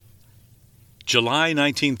July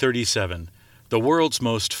 1937. The world's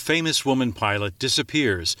most famous woman pilot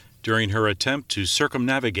disappears during her attempt to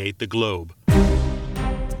circumnavigate the globe.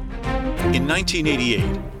 In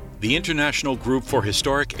 1988, the International Group for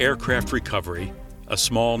Historic Aircraft Recovery, a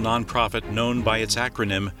small nonprofit known by its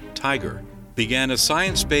acronym TIGER, began a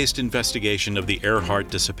science-based investigation of the Earhrt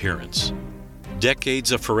disappearance.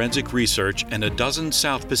 Decades of forensic research and a dozen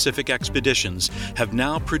South Pacific expeditions have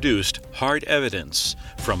now produced hard evidence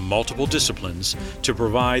from multiple disciplines to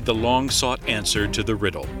provide the long-sought answer to the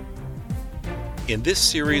riddle. In this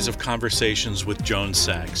series of conversations with Joan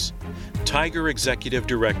Sachs, TIGER Executive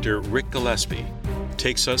Director Rick Gillespie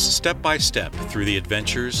takes us step by step through the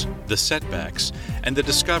adventures, the setbacks, and the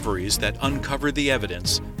discoveries that uncover the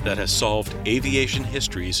evidence that has solved aviation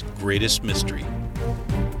history's greatest mystery.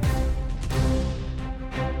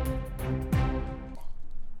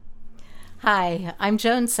 Hi, I'm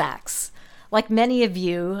Joan Sachs. Like many of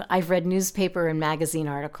you, I've read newspaper and magazine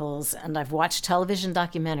articles, and I've watched television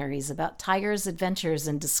documentaries about TIGER's adventures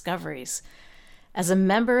and discoveries. As a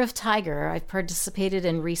member of TIGER, I've participated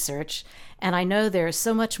in research, and I know there is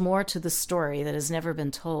so much more to the story that has never been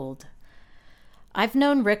told. I've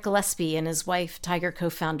known Rick Gillespie and his wife, TIGER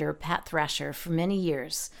co-founder Pat Thrasher, for many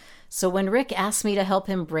years. So when Rick asked me to help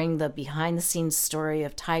him bring the behind-the-scenes story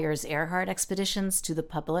of TIGER's Earhart expeditions to the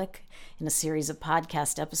public in a series of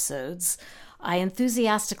podcast episodes, I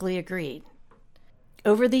enthusiastically agreed.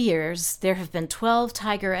 Over the years, there have been 12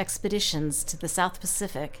 TIGER expeditions to the South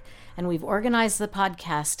Pacific, and we've organized the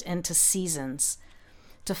podcast into seasons.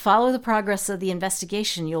 To follow the progress of the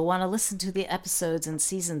investigation, you'll want to listen to the episodes and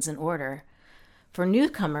seasons in order. For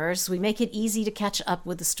newcomers, we make it easy to catch up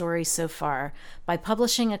with the story so far by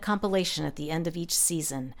publishing a compilation at the end of each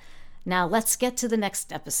season. Now let's get to the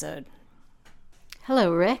next episode.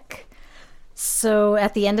 Hello, Rick. So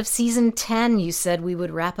at the end of season 10, you said we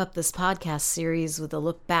would wrap up this podcast series with a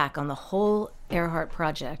look back on the whole Earhart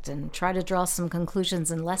Project and try to draw some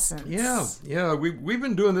conclusions and lessons. Yeah. We've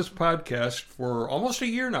been doing this podcast for almost a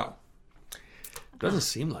year now. Doesn't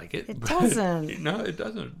seem like it. It doesn't. No, it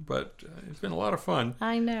doesn't. But it's been a lot of fun.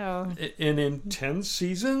 I know. And in 10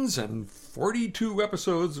 seasons and 42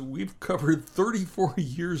 episodes, we've covered 34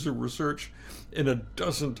 years of research in a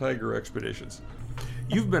dozen TIGER expeditions.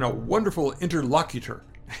 You've been a wonderful interlocutor.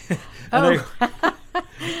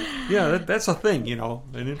 Yeah, that's a thing, an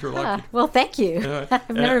interlocutor. Well, thank you. I've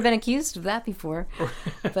never been accused of that before,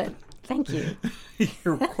 but thank you.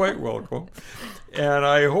 You're quite welcome. And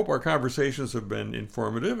I hope our conversations have been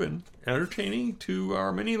informative and entertaining to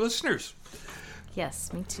our many listeners.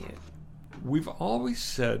 Yes, me too. We've always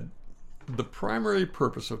said the primary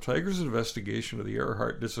purpose of TIGER's investigation of the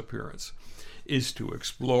Earhart disappearance is to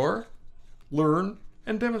explore, learn,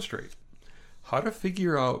 and demonstrate how to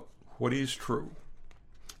figure out what is true.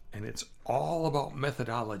 And it's all about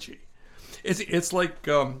methodology. It's like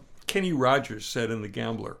Kenny Rogers said in The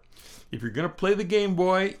Gambler. If you're going to play the game,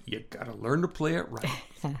 boy, you got to learn to play it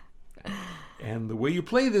right. And the way you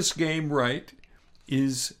play this game right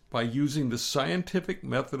is by using the scientific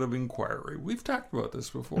method of inquiry. We've talked about this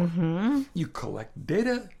before. Mm-hmm. You collect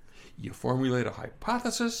data, you formulate a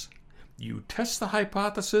hypothesis, you test the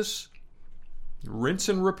hypothesis, rinse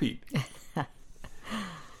and repeat.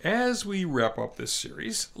 As we wrap up this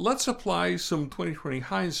series, let's apply some 2020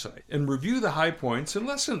 hindsight and review the high points and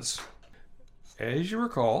lessons. As you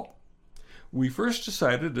recall, we first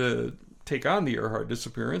decided to take on the Earhart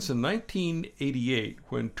disappearance in 1988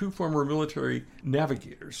 when two former military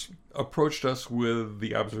navigators approached us with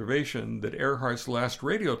the observation that Earhart's last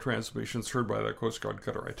radio transmissions heard by the Coast Guard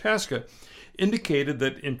cutter Itasca indicated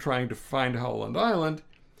that in trying to find Howland Island,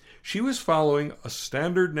 she was following a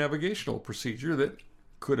standard navigational procedure that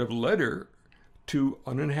could have led her to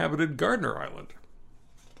uninhabited Gardner Island.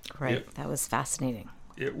 Right, that was fascinating.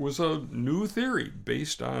 It was a new theory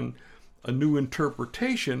based on a new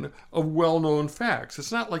interpretation of well-known facts.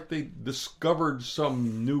 It's not like they discovered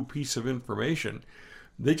some new piece of information.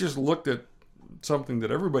 They just looked at something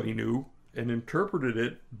that everybody knew and interpreted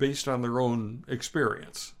it based on their own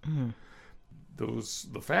experience. Mm-hmm.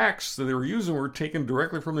 The facts that they were using were taken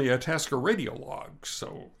directly from the Itasca radio logs.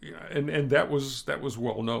 So, and that was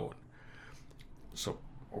well known. So,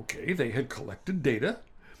 okay, they had collected data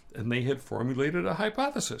and they had formulated a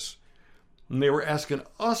hypothesis. And they were asking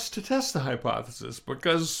us to test the hypothesis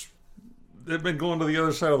because they'd been going to the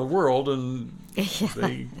other side of the world and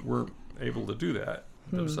they weren't able to do that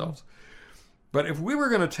themselves. But if we were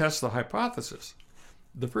going to test the hypothesis,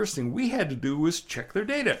 the first thing we had to do was check their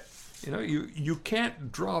data. You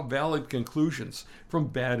can't draw valid conclusions from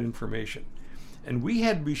bad information. And we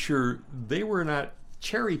had to be sure they were not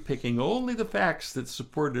cherry-picking only the facts that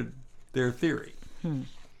supported their theory.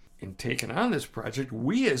 In taking on this project,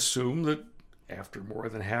 we assume that after more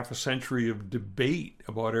than half a century of debate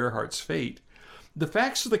about Earhart's fate, the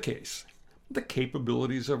facts of the case, the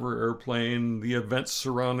capabilities of her airplane, the events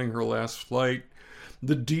surrounding her last flight,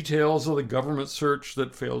 the details of the government search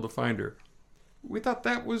that failed to find her, we thought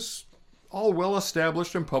that was all well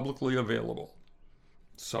established and publicly available.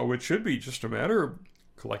 So it should be just a matter of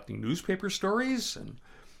collecting newspaper stories and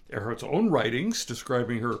Earhart's own writings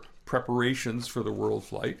describing her preparations for the world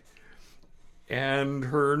flight, and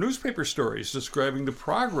her newspaper stories describing the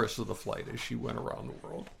progress of the flight as she went around the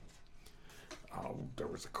world. There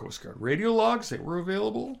was the Coast Guard radio logs, they were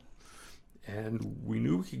available, and we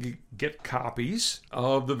knew we could get copies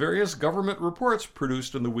of the various government reports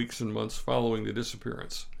produced in the weeks and months following the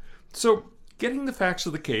disappearance. So getting the facts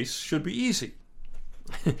of the case should be easy.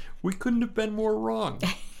 We couldn't have been more wrong.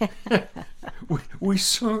 we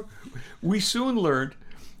soon learned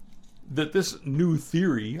that this new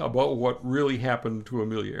theory about what really happened to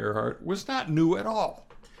Amelia Earhart was not new at all.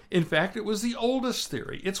 In fact, it was the oldest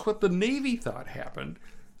theory. It's what the Navy thought happened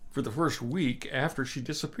for the first week after she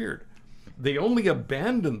disappeared. They only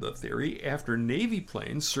abandoned the theory after Navy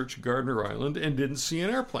planes searched Gardner Island and didn't see an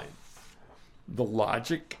airplane. The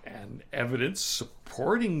logic and evidence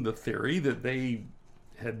supporting the theory that they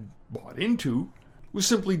had bought into was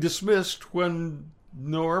simply dismissed when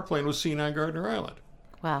no airplane was seen on Gardner Island.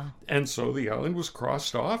 Wow. And so the island was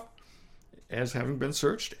crossed off as having been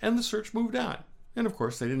searched, and the search moved on. And of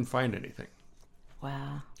course, they didn't find anything.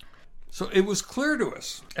 Wow. So it was clear to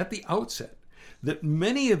us at the outset that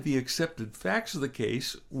many of the accepted facts of the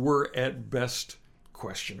case were at best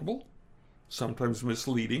questionable, sometimes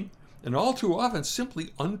misleading, and all too often simply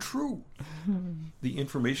untrue. The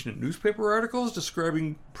information in newspaper articles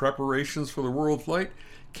describing preparations for the world flight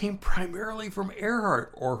came primarily from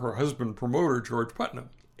Earhart or her husband promoter George Putnam,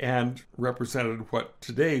 and represented what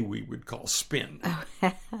today we would call spin.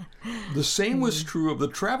 The same was true of the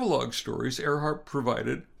travelogue stories Earhart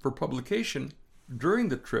provided for publication during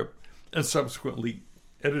the trip and subsequently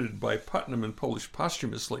edited by Putnam and published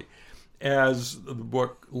posthumously as the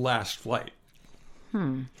book Last Flight.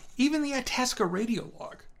 Even the Itasca radio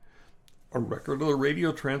log, a record of the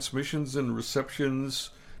radio transmissions and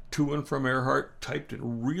receptions to and from Earhart, typed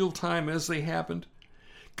in real time as they happened,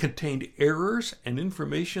 contained errors and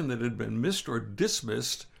information that had been missed or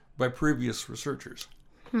dismissed by previous researchers.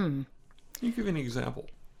 Let me give you an example.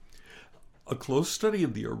 A close study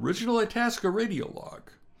of the original Itasca radio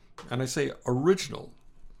log, and I say original,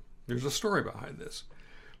 there's a story behind this.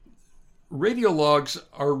 Radio logs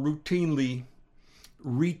are routinely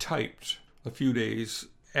retyped a few days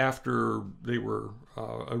after they were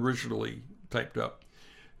originally typed up,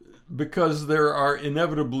 because there are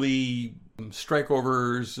inevitably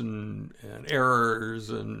strikeovers and errors,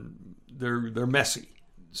 and they're messy,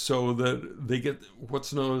 so that they get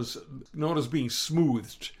what's known as being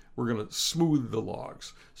smoothed. We're going to smooth the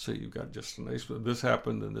logs, so you've got just a nice, this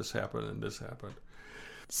happened and this happened and this happened.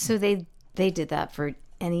 So they did that for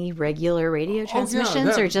any regular radio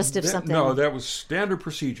transmissions, or just if something? No, that was standard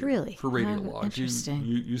procedure. Really? For radio logs. Interesting.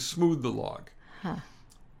 You smooth the log. Huh.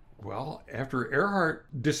 Well, after Earhart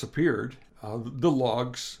disappeared, the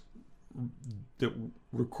logs that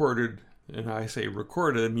recorded, and I say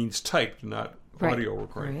recorded, it means typed, not audio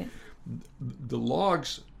recording. Right. The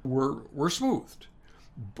logs were smoothed,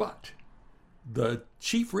 but the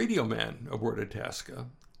chief radio man aboard Itasca,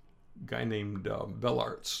 a guy named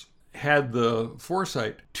Bellarts, had the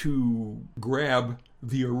foresight to grab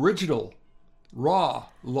the original raw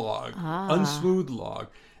log, unsmoothed log,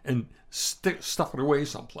 and stuff it away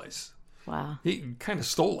someplace. Wow. He kind of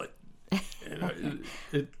stole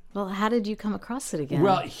it. Well, how did you come across it again?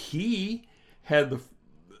 Well, he had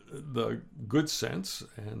the good sense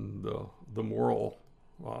and the moral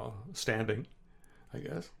standing, I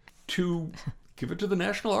guess, to give it to the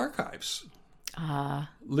National Archives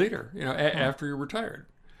later, after he retired.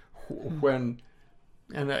 When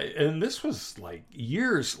and this was like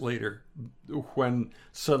years later, when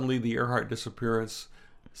suddenly the Earhart disappearance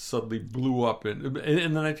suddenly blew up in the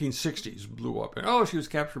 1960s. Blew up, and she was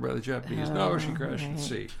captured by the Japanese. No, she crashed at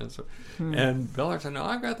sea, and so and Bellart said, "No,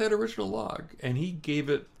 I've got that original log," and he gave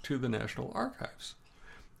it to the National Archives.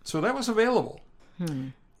 So that was available.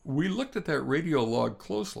 We looked at that radio log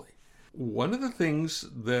closely. One of the things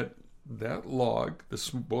that log,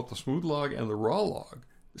 both the smooth log and the raw log,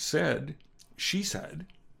 she said,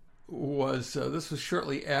 was this was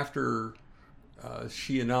shortly after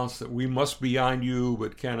she announced that we must be on you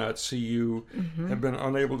but cannot see you, have been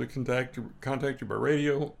unable to contact you by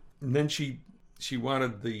radio. And then she she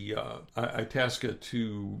wanted the Itasca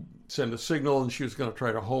to send a signal, and she was going to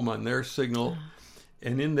try to home on their signal.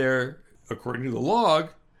 And in there, according to the log,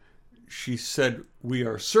 she said, "We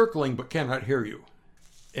are circling but cannot hear you."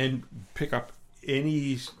 And pick up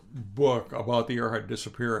any book about the Earhart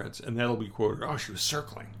disappearance, and that'll be quoted, "Oh, she was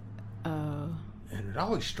circling." Oh. And it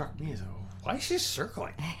always struck me as, why is she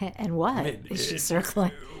circling? And what is she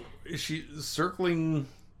circling? Is she circling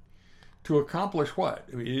to accomplish what?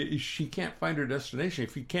 I mean, she can't find her destination.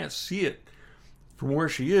 If you can't see it from where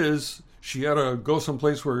she is, she ought to go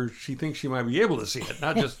someplace where she thinks she might be able to see it,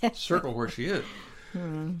 not just circle where she is.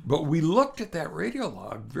 But we looked at that radio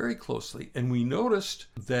log very closely, and we noticed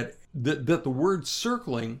that the word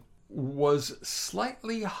circling was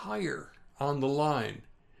slightly higher on the line.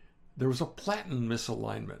 There was a platen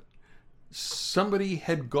misalignment. Somebody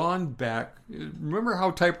had gone back. Remember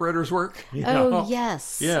how typewriters work?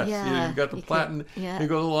 Yes. Yes. Yeah. You've got the platen. It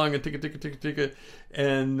goes along and tick.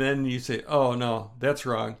 And then you say, "Oh, no, that's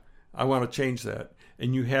wrong. I want to change that."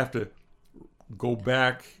 And you have to go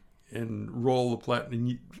back and roll the platen.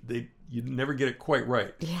 And you never get it quite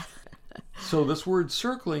right. Yeah. So this word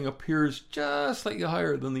circling appears just slightly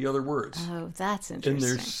higher than the other words. Oh, that's interesting. And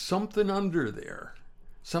there's something under there.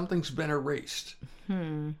 Something's been erased.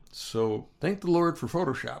 So thank the Lord for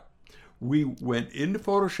Photoshop. We went into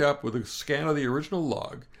Photoshop with a scan of the original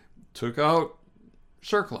log, took out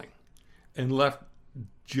circling, and left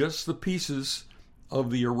just the pieces of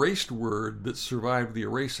the erased word that survived the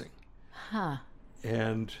erasing.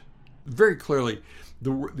 And very clearly,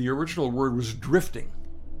 the original word was drifting.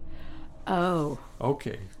 Oh.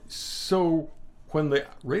 Okay. So when the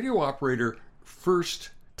radio operator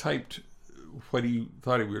first typed what he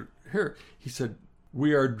thought he would hear, he said,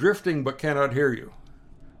 "We are drifting but cannot hear you."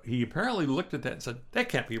 He apparently looked at that and said, "That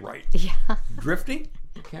can't be right." Yeah. Drifting?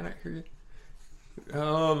 Cannot hear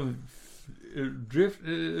you?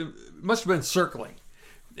 Must have been circling.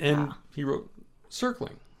 And he wrote,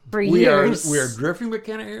 "Circling. For years. We are drifting but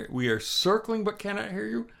cannot hear you. We are circling but cannot hear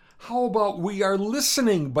you. How about we are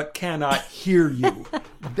listening but cannot hear you?"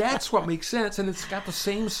 That's what makes sense, and it's got the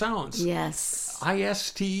same sounds. Yes.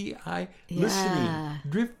 I-S-T-I, listening,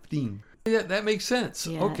 drifting. Yeah, that makes sense.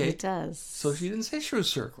 Yeah, Okay. it does. So she didn't say she was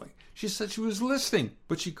circling. She said she was listening,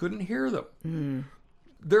 but she couldn't hear them.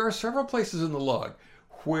 There are several places in the log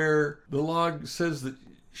where the log says that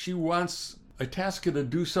she wants Itasca to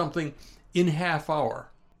do something in half hour.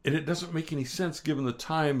 And it doesn't make any sense given the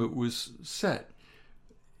time it was set.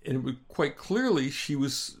 And it was quite clearly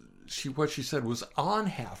what she said was on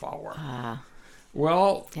half hour.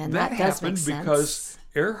 Well, and that happened does make because sense.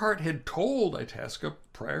 Earhart had told Itasca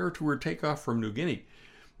prior to her takeoff from New Guinea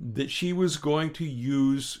that she was going to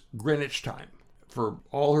use Greenwich time for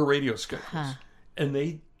all her radio schedules. And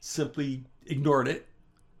they simply ignored it,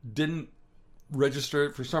 didn't register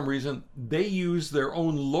it for some reason. They used their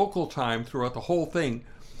own local time throughout the whole thing,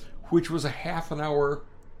 which was a half an hour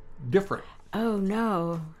different. Oh,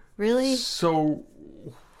 no. Really? So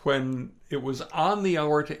when it was on the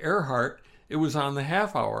hour to Earhart, it was on the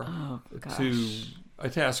half hour to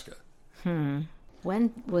Itasca.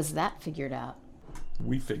 When was that figured out?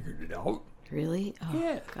 We figured it out. Really? Oh,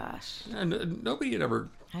 Yeah. gosh. And nobody had ever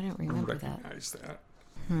I don't remember that. recognized that.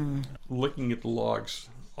 Looking at the logs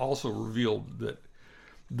also revealed that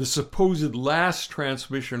the supposed last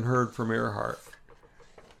transmission heard from Earhart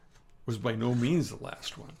was by no means the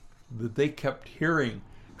last one. That they kept hearing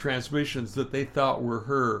transmissions that they thought were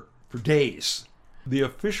her for days. The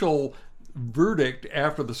official verdict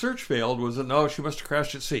after the search failed was that no, she must have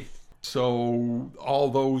crashed at sea. So all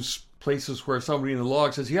those places where somebody in the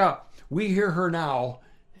log says, "Yeah, we hear her now,"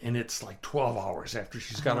 and it's like 12 hours after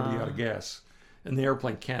she's got to be out of gas, and the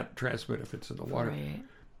airplane can't transmit if it's in the water.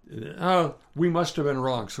 Right. We must have been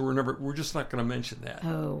wrong, so we're just not going to mention that.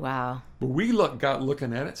 Oh, wow. But we got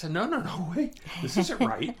looking at it and said, no, wait, this isn't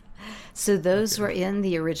right. So those were in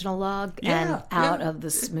the original log and out of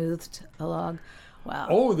the smoothed log? Wow.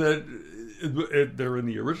 Oh, they're in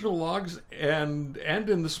the original logs and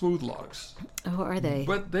in the smooth logs. Oh, are they?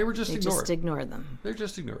 But they were just ignored. Just ignore them. They're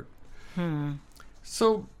just ignored.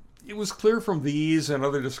 So it was clear from these and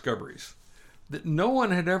other discoveries that no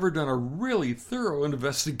one had ever done a really thorough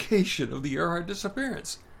investigation of the Earhart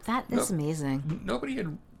disappearance. That is amazing. Nobody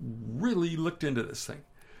had really looked into this thing.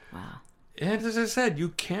 Wow. And as I said, you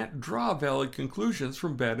can't draw valid conclusions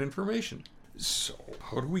from bad information. So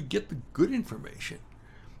how do we get the good information?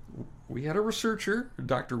 We had a researcher,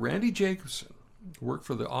 Dr. Randy Jacobson, who worked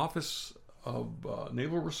for the Office of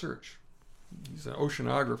Naval Research. He's an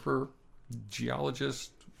oceanographer,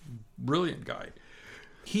 geologist, brilliant guy.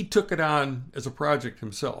 He took it on as a project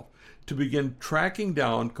himself to begin tracking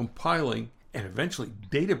down, compiling and eventually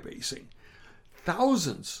databasing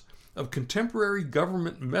thousands of contemporary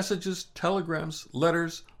government messages, telegrams,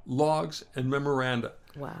 letters, logs, and memoranda.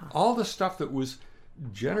 Wow. All the stuff that was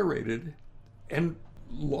generated and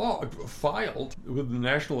logged, filed with the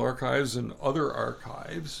National Archives and other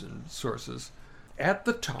archives and sources at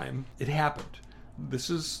the time it happened. This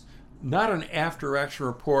is not an after-action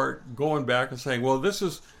report going back and saying, well, this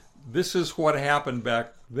is what happened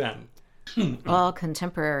back then. All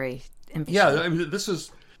contemporary information. Yeah, I mean, this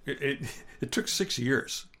is... It took 6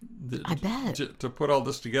 years I bet. to put all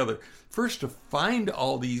this together. First, to find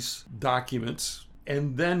all these documents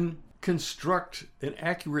and then construct an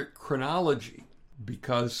accurate chronology,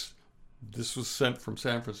 because this was sent from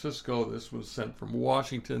San Francisco, this was sent from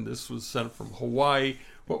Washington, this was sent from Hawaii.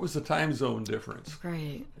 What was the time zone difference?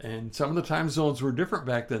 Right. And some of the time zones were different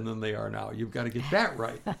back then than they are now. You've got to get that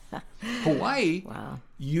right. Hawaii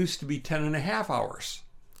used to be 10 and a half hours.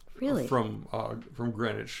 Really? From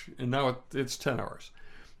Greenwich, and now it's 10 hours.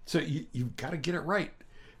 So you've got to get it right.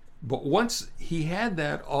 But once he had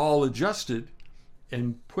that all adjusted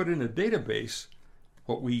and put in a database,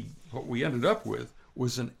 what we ended up with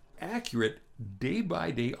was an accurate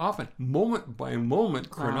day-by-day, often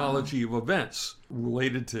moment-by-moment chronology of events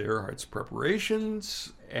related to Earhart's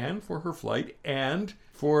preparations and for her flight and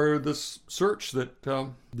for the search that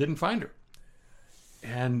didn't find her.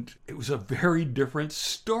 And it was a very different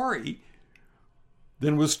story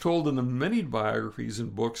than was told in the many biographies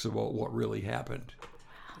and books about what really happened.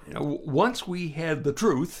 You know, once we had the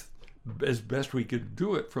truth, as best we could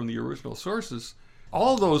do it from the original sources,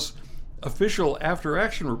 all those official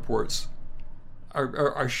after-action reports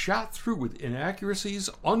are shot through with inaccuracies,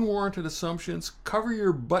 unwarranted assumptions,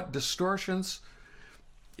 cover-your-butt distortions.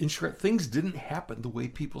 In short, things didn't happen the way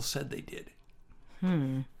people said they did.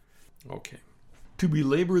 Okay. To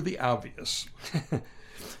belabor the obvious,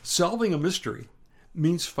 solving a mystery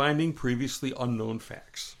means finding previously unknown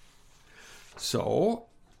facts. So,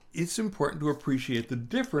 it's important to appreciate the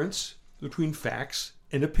difference between facts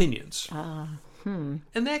and opinions. And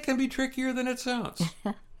that can be trickier than it sounds.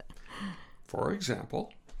 For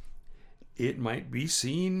example, it might be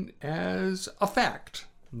seen as a fact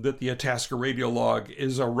that the Itasca radio log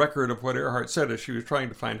is a record of what Earhart said as she was trying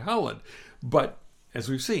to find Howland. But as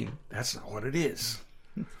we've seen, that's not what it is.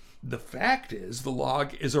 The fact is, the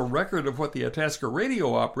log is a record of what the Itasca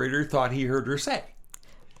radio operator thought he heard her say.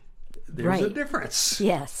 There's a difference.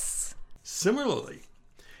 Yes. Similarly,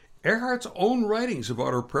 Earhart's own writings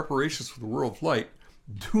about her preparations for the world flight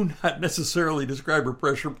do not necessarily describe her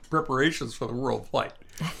preparations for the world flight.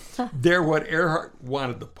 They're what Earhart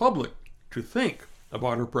wanted the public to think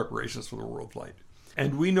about her preparations for the world flight.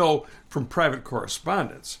 And we know from private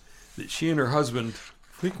correspondence that she and her husband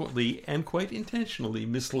frequently and quite intentionally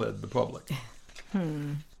misled the public.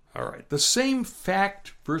 All right. The same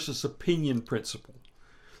fact versus opinion principle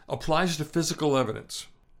applies to physical evidence.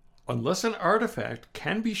 Unless an artifact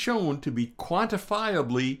can be shown to be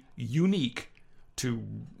quantifiably unique to,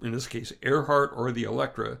 in this case, Earhart or the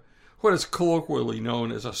Electra, what is colloquially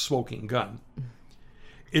known as a smoking gun,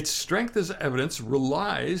 its strength as evidence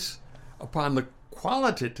relies upon the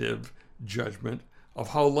qualitative judgment of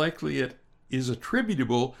how likely it is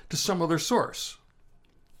attributable to some other source.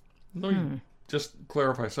 Let me just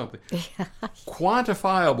clarify something.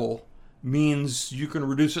 Quantifiable means you can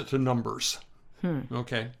reduce it to numbers.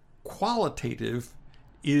 Okay. Qualitative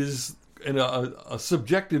is a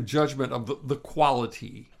subjective judgment of the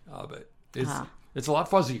quality of it. It's a lot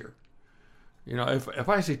fuzzier. You know, if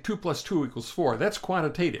I say 2 + 2 = 4, that's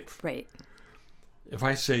quantitative. Right. If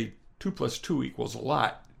I say 2 + 2 = a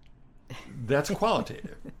lot, that's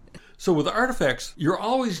qualitative. So with artifacts, you're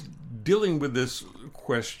always dealing with this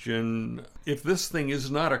question: if this thing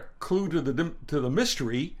is not a clue to the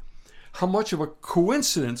mystery, how much of a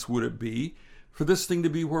coincidence would it be for this thing to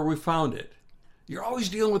be where we found it? You're always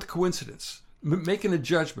dealing with coincidence, making a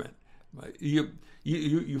judgment.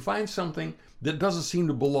 You find something that doesn't seem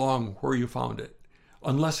to belong where you found it,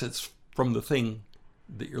 unless it's from the thing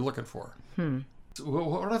that you're looking for.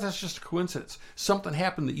 What if that's just a coincidence? Something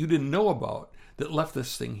happened that you didn't know about that left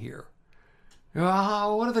this thing here.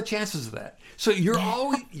 What are the chances of that? So you're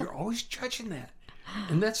always judging that,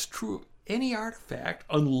 and that's true of any artifact,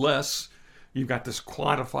 unless you've got this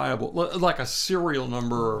quantifiable, like a serial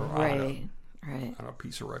number on a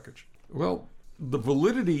piece of wreckage. Well, the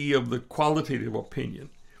validity of the qualitative opinion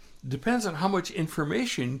depends on how much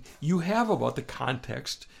information you have about the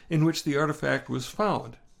context in which the artifact was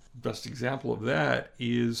found. Best example of that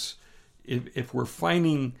is if we're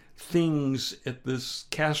finding things at this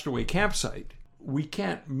castaway campsite, we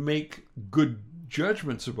can't make good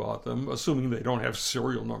judgments about them, assuming they don't have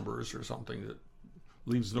serial numbers or something that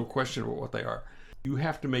leaves no question about what they are. You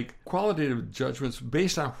have to make qualitative judgments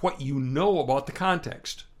based on what you know about the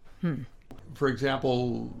context. For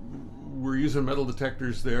example, we're using metal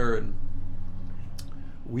detectors there, and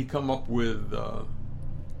we come up with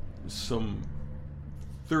some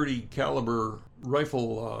 30 caliber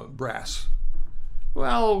rifle brass.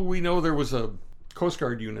 Well, we know there was a Coast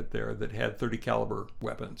Guard unit there that had 30 caliber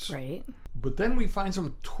weapons. Right. But then we find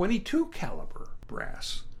some 22 caliber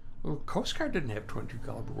brass. Well, Coast Guard didn't have 22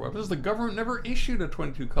 caliber weapons. The government never issued a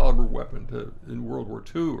 22 caliber weapon in World War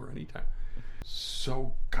II or any time.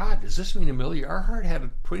 So, God, does this mean Amelia Earhart had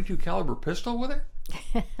a 22 caliber pistol with her?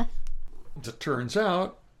 As it turns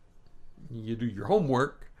out, you do your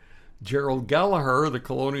homework. Gerald Gallagher, the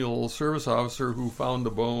colonial service officer who found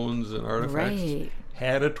the bones and artifacts,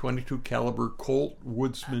 had a 22 caliber Colt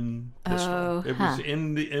Woodsman pistol. It was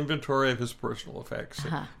in the inventory of his personal effects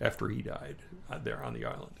after he died there on the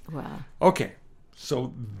island. Wow. Okay,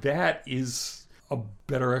 so that is a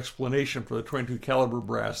better explanation for the 22 caliber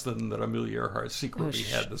brass than that Amelia Earhart secretly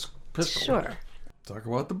had this pistol. Sure. Talk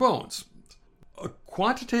about the bones. A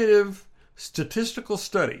quantitative statistical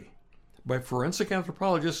study by forensic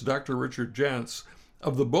anthropologist Dr. Richard Jantz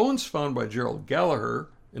of the bones found by Gerald Gallagher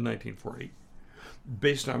in 1940,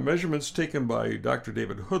 based on measurements taken by Dr.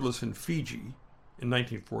 David Hoodless in Fiji in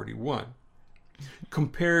 1941,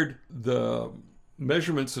 compared the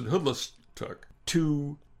measurements that Hoodless took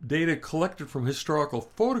to data collected from historical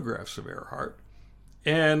photographs of Earhart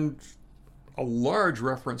and a large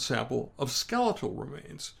reference sample of skeletal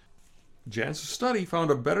remains. Jantz's study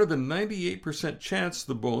found a better than 98% chance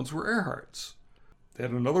the bones were Earhart's.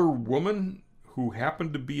 That another woman who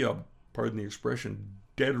happened to be a, pardon the expression,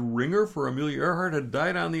 dead ringer for Amelia Earhart had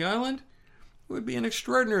died on the island would be an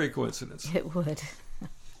extraordinary coincidence. It would.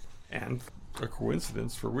 And a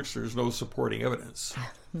coincidence for which there's no supporting evidence.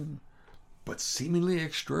 But seemingly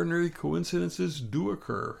extraordinary coincidences do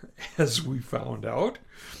occur, as we found out.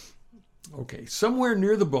 Okay, somewhere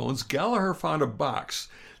near the bones, Gallagher found a box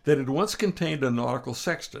that had once contained a nautical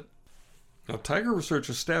sextant. Now, Tiger research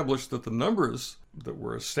established that the numbers that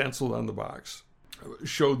were stenciled on the box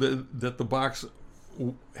showed that the box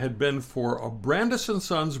had been for a Brandis &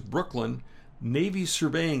 Sons Brooklyn Navy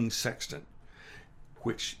surveying sextant,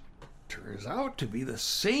 which turns out to be the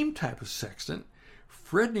same type of sextant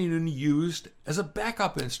Fred Noonan used as a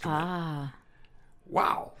backup instrument.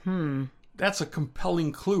 Wow. That's a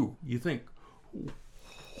compelling clue. You think,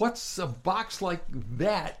 what's a box like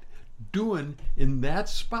that doing in that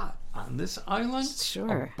spot on this island?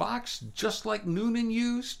 Sure. A box just like Noonan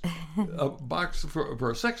used? A box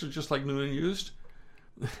for a sextant just like Noonan used?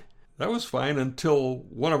 That was fine until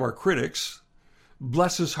one of our critics,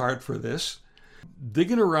 bless his heart for this,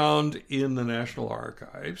 digging around in the National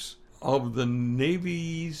Archives of the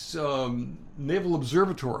Navy's Naval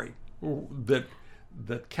Observatory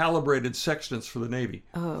that calibrated sextants for the Navy.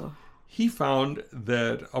 He found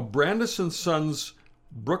that a Brandis & Sons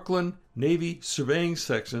Brooklyn Navy surveying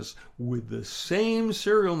sextants with the same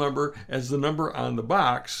serial number as the number on the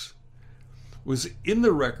box was in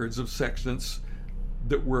the records of sextants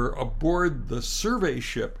that were aboard the survey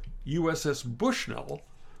ship USS Bushnell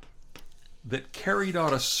that carried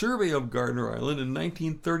out a survey of Gardner Island in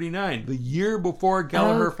 1939, the year before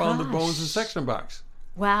Gallagher found the bones and sextant box.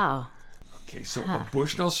 Wow. Okay, so a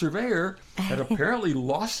Bushnell surveyor had apparently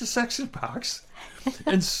lost a sextant box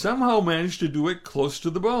and somehow managed to do it close to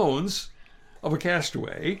the bones of a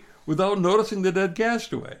castaway without noticing the dead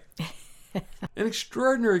castaway. An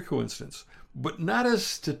extraordinary coincidence, but not as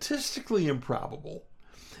statistically improbable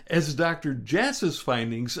as Dr. Jantz's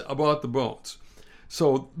findings about the bones.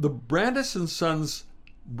 So the Brandis & Sons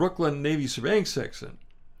Brooklyn Navy surveying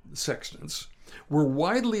sextants were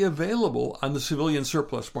widely available on the civilian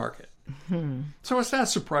surplus market. So it's not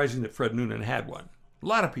surprising that Fred Noonan had one. A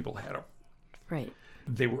lot of people had them. Right.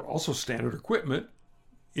 They were also standard equipment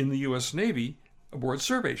in the U.S. Navy aboard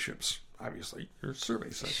survey ships. Obviously, they're survey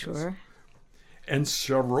sextants. Sure. And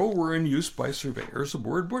several were in use by surveyors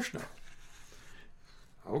aboard Bushnell.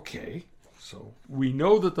 Okay, so we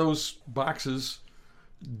know that those boxes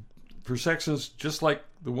for sextants, just like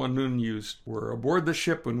the one Noonan used, were aboard the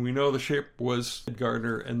ship when we know the ship was at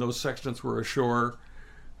Gardner and those sextants were ashore.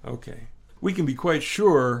 Okay. We can be quite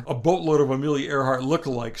sure a boatload of Amelia Earhart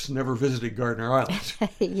lookalikes never visited Gardner Island.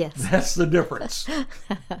 Yes. That's the difference.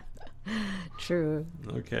 True.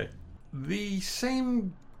 Okay. The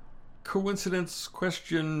same coincidence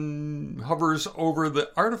question hovers over the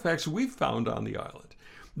artifacts we've found on the island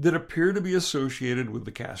that appear to be associated with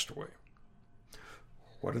the castaway.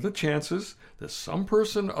 What are the chances that some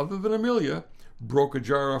person other than Amelia broke a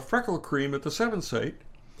jar of freckle cream at the 7 site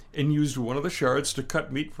and used one of the shards to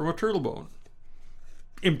cut meat from a turtle bone.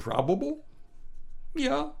 Improbable?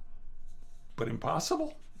 Yeah. But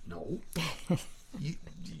impossible? No.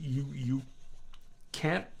 You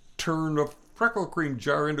can't turn a freckle cream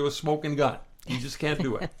jar into a smoking gun. You just can't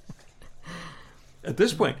do it. At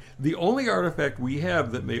this point, the only artifact we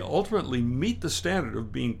have that may ultimately meet the standard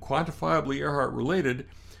of being quantifiably Earhart related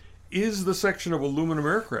is the section of aluminum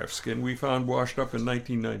aircraft skin we found washed up in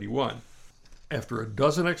 1991. After a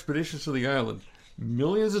dozen expeditions to the island,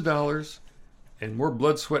 millions of dollars, and more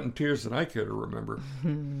blood, sweat, and tears than I care to remember,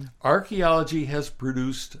 archaeology has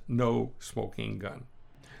produced no smoking gun.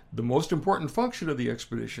 The most important function of the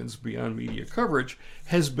expeditions, beyond media coverage,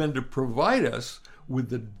 has been to provide us with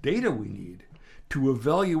the data we need to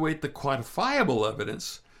evaluate the quantifiable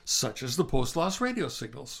evidence, such as the post-loss radio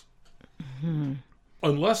signals.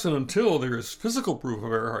 Unless and until there is physical proof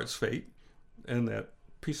of Earhart's fate, and that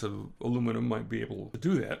piece of aluminum might be able to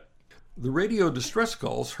do that, the radio distress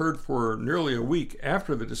calls heard for nearly a week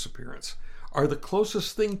after the disappearance are the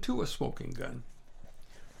closest thing to a smoking gun.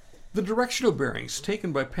 The directional bearings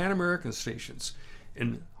taken by Pan American stations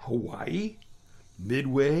in Hawaii,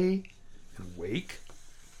 Midway, and Wake,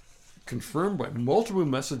 confirmed by multiple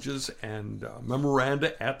messages and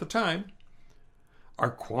memoranda at the time,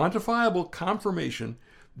 are quantifiable confirmation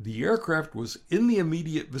the aircraft was in the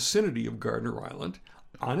immediate vicinity of Gardner Island,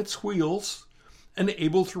 on its wheels, and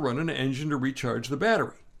able to run an engine to recharge the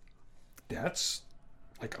battery. That's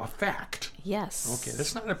like a fact. Yes. Okay,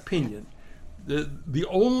 that's not an opinion. The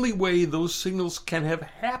only way those signals can have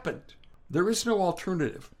happened, there is no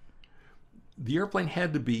alternative. The airplane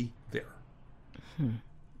had to be there.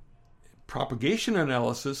 Propagation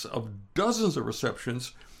analysis of dozens of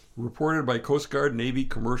receptions reported by Coast Guard, Navy,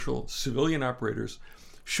 commercial, civilian operators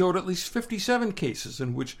showed at least 57 cases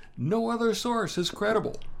in which no other source is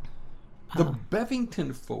credible. The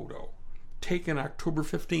Bevington photo, taken October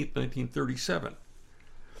 15, 1937,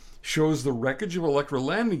 shows the wreckage of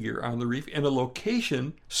electro-landing gear on the reef in a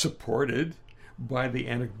location supported by the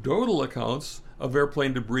anecdotal accounts of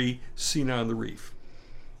airplane debris seen on the reef.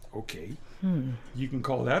 Okay, you can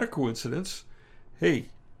call that a coincidence. Hey,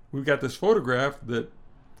 we've got this photograph that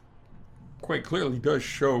quite clearly does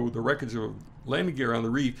show the wreckage of landing gear on the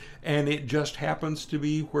reef, and it just happens to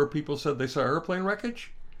be where people said they saw airplane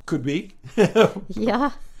wreckage? Could be.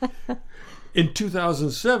 Yeah. In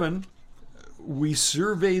 2007, we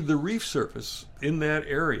surveyed the reef surface in that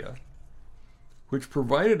area, which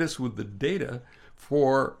provided us with the data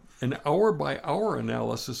for an hour-by-hour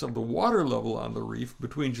analysis of the water level on the reef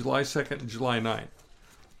between July 2nd and July 9th.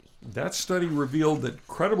 That study revealed that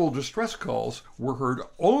credible distress calls were heard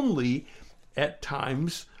only at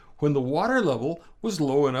times when the water level was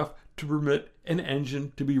low enough to permit an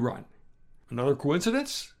engine to be run. Another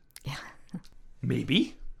coincidence? Yeah.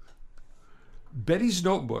 Maybe. Betty's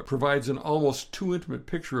notebook provides an almost too intimate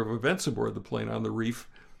picture of events aboard the plane on the reef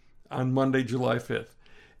on Monday, July 5th,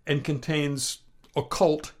 and contains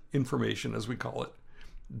occult information, as we call it.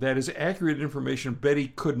 That is accurate information Betty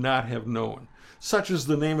could not have known, such as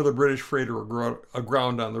the name of the British freighter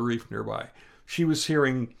aground on the reef nearby. She was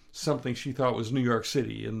hearing something she thought was New York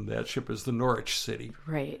City, and that ship is the Norwich City.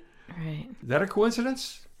 Right. Is that a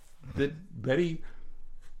coincidence? That Betty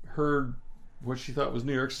heard what she thought was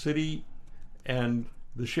New York City and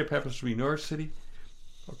the ship happens to be Norwich City?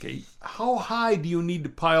 Okay, how high do you need to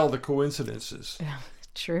pile the coincidences? Yeah,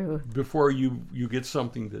 true. Before you get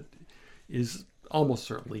something that is almost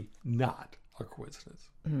certainly not a coincidence.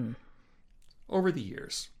 Over the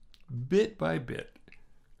years, bit by bit,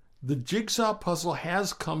 the jigsaw puzzle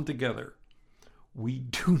has come together. We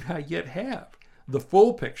do not yet have the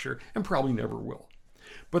full picture and probably never will.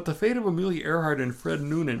 But the fate of Amelia Earhart and Fred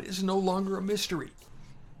Noonan is no longer a mystery.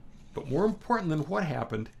 But more important than what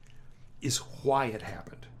happened is why it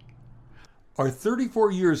happened. Our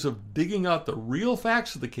 34 years of digging out the real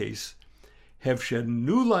facts of the case have shed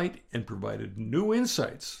new light and provided new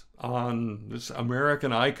insights on this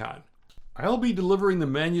American icon. I'll be delivering the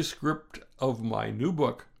manuscript of my new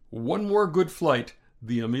book, One More Good Flight,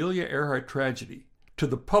 The Amelia Earhart Tragedy, to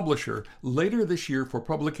the publisher later this year for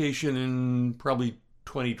publication in probably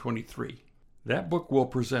 2023. That book will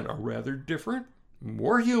present a rather different,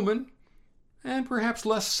 more human, and perhaps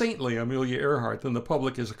less saintly Amelia Earhart than the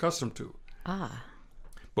public is accustomed to.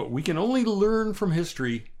 But we can only learn from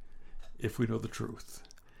history if we know the truth.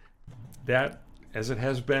 That, as it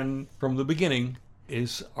has been from the beginning,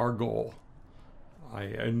 is our goal. I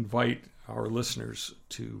invite our listeners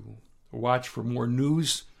to watch for more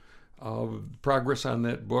news of progress on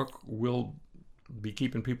that book. We'll be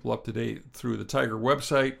keeping people up to date through the Tiger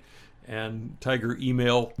website and Tiger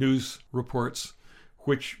email news reports,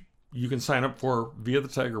 which you can sign up for via the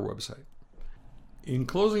Tiger website. In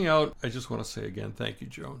closing out, I just want to say again, thank you,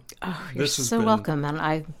 Joan. Oh, you're so welcome, and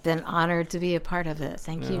I've been honored to be a part of it.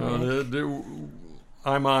 Thank you, Rick.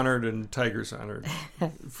 I'm honored, and Tiger's honored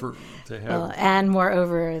to have. Well, and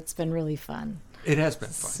moreover, it's been really fun. It has been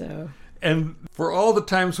fun. So. And for all the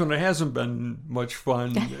times when it hasn't been much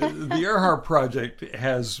fun, the Earhrt Project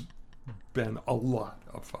has been a lot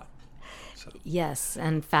of fun. So. Yes,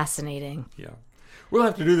 and fascinating. Yeah. We'll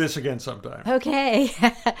have to do this again sometime. Okay.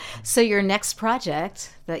 So your next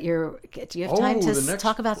project do you have time to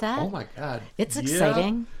talk about that? Oh my God. It's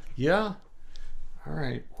exciting. Yeah. All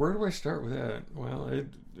right. Where do I start with that? Well,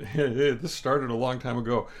 this started a long time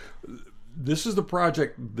ago. This is the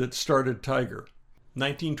project that started Tiger.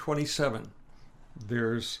 1927.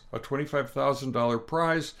 There's a $25,000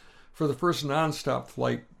 prize for the first nonstop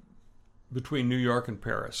flight between New York and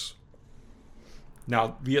Paris.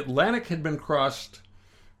 Now, the Atlantic had been crossed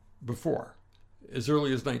before, as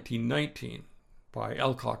early as 1919, by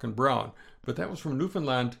Alcock and Brown, but that was from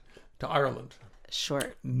Newfoundland to Ireland.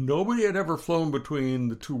 Short. Nobody had ever flown between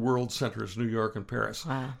the two world centers, New York and Paris.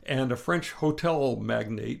 Wow. And a French hotel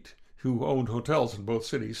magnate who owned hotels in both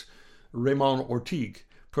cities, Raymond Ortigue,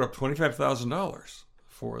 put up $25,000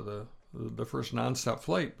 for the first nonstop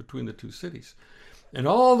flight between the two cities. And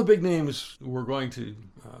all the big names were going to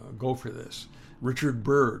go for this. Richard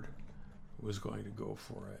Byrd was going to go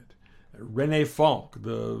for it. René Fonck,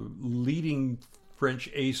 the leading French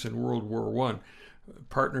ace in World War I,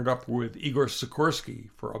 partnered up with Igor Sikorsky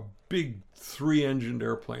for a big 3-engined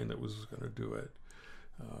airplane that was going to do it.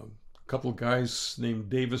 A couple of guys named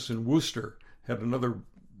Davis and Wooster had another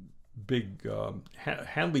big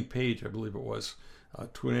Handley Page, I believe it was,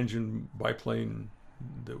 twin-engine biplane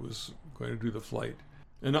that was going to do the flight.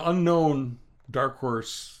 An unknown dark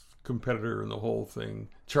horse competitor in the whole thing,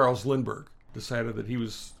 Charles Lindbergh, decided that he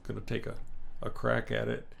was going to take a crack at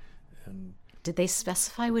it. And did they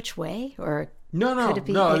specify which way, or no? Could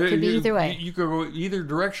it could be either way. You could go either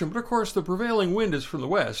direction, but of course the prevailing wind is from the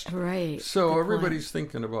west. Right. So everybody's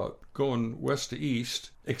thinking about going west to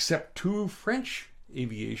east, except two French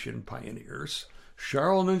aviation pioneers,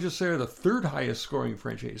 Charles Nungesser, the third highest scoring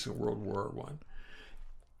French ace in World War I,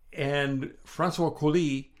 and Francois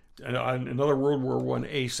Colli, another World War I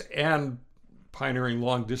ace and pioneering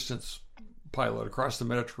long-distance pilot across the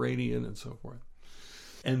Mediterranean and so forth.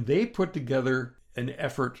 And they put together an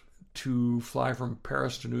effort to fly from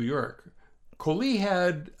Paris to New York. Colli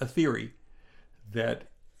had a theory that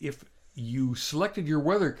if you selected your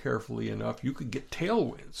weather carefully enough, you could get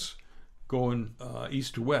tailwinds going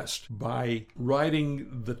east to west by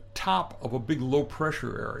riding the top of a big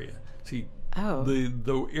low-pressure area. See,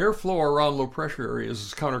 the airflow around low-pressure areas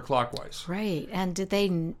is counterclockwise. Right. And did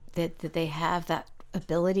they have that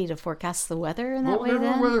ability to forecast the weather in that way there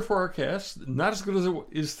then? were weather forecasts, not as good as it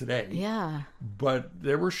is today. Yeah. But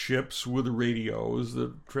there were ships with radios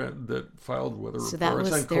that filed weather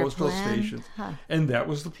reports on coastal stations. Huh. And that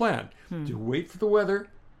was the plan. To wait for the weather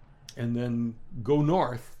and then go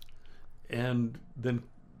north, and then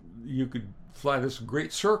you could fly this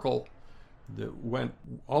great circle that went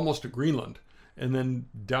almost to Greenland and then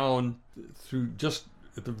down through just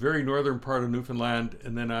at the very northern part of Newfoundland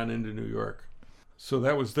and then on into New York. So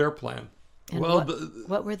that was their plan. And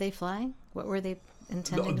what were they flying? What were they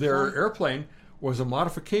intending to Their fly? airplane was a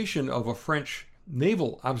modification of a French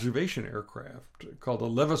naval observation aircraft called a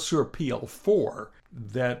Levasseur PL-4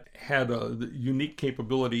 that had a unique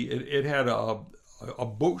capability. It had a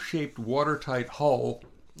boat-shaped watertight hull.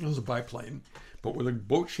 It was a biplane, but with a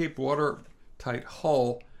boat-shaped watertight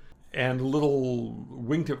hull and little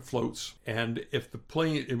wingtip floats. And if the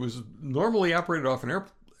plane, it was normally operated off an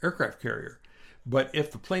aircraft carrier. But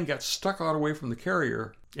if the plane got stuck out away from the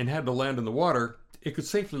carrier and had to land in the water, it could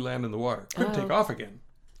safely land in the water. Couldn't take off again.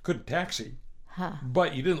 Couldn't taxi. Huh.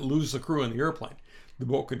 But you didn't lose the crew in the airplane. The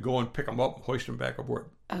boat could go and pick them up and hoist them back aboard.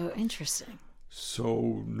 Oh, interesting.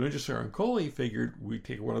 So Nungesser and Colli figured we'd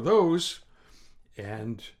take one of those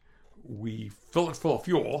and we fill it full of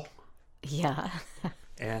fuel. Yeah.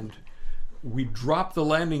 And we drop the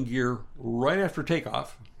landing gear right after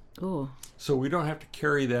takeoff. Ooh. So we don't have to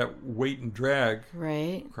carry that weight and drag.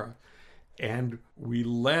 Right. Across. And we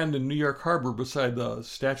land in New York Harbor beside the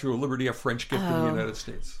Statue of Liberty, a French gift of the United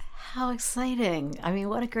States. How exciting. I mean,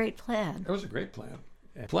 what a great plan. That was a great plan.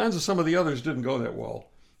 And plans of some of the others didn't go that well.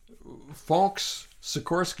 Fonck's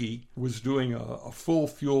Sikorsky was doing a full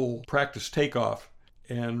fuel practice takeoff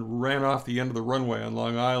and ran off the end of the runway on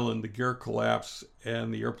Long Island. The gear collapsed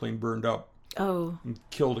and the airplane burned up. Oh. And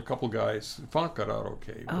killed a couple guys. Fonck got out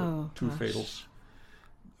okay, but two fatals.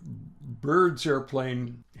 Byrd's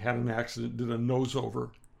airplane had an accident, did a nose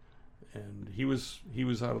over, and he was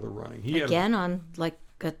out of the running. He Again on like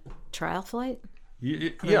a trial flight?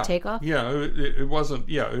 Yeah, takeoff? Yeah, it wasn't.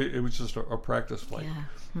 Yeah, it was just a practice flight.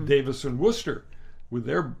 Yeah. Davis and Worcester, with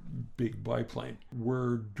their big biplane,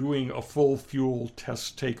 were doing a full fuel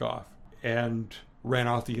test takeoff and ran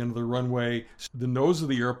off the end of the runway. The nose of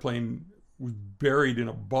the airplane was buried in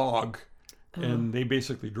a bog, and they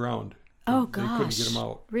basically drowned. Oh, They gosh. couldn't get them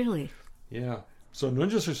out. Really? Yeah. So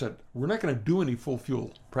Nungesser said, we're not going to do any full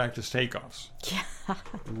fuel practice takeoffs. Yeah.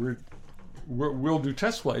 We'll do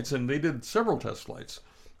test flights, and they did several test flights,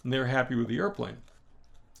 and they were happy with the airplane.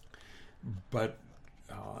 But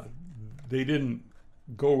they didn't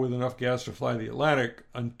go with enough gas to fly the Atlantic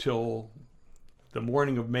until the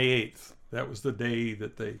morning of May 8th. That was the day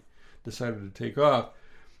that they decided to take off,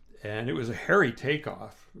 and it was a hairy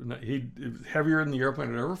takeoff. It was heavier than the airplane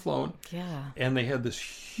had ever flown. Yeah. And they had this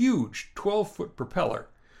huge 12-foot propeller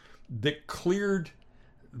that cleared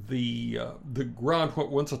the ground.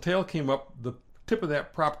 Once the tail came up, the tip of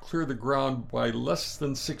that prop cleared the ground by less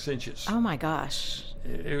than 6 inches. Oh my gosh.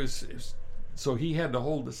 It was so he had to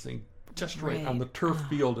hold this thing just right on the turf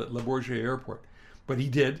field at Le Bourget Airport. But he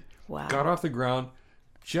did. Wow. Got off the ground,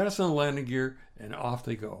 jettisoned the landing gear, and off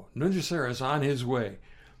they go. Nungesser is on his way.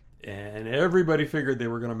 And everybody figured they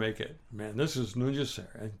were going to make it. Man, this is Nungesser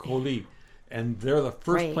and Colli. And they're the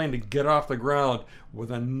first plane to get off the ground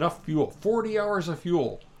with enough fuel, 40 hours of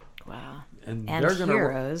fuel. Wow. And they're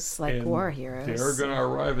heroes, like war heroes. They're going to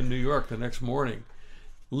arrive in New York the next morning.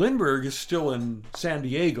 Lindbergh is still in San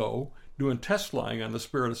Diego doing test flying on the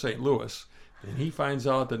Spirit of St. Louis. And he finds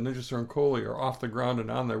out that Nungesser and Colli are off the ground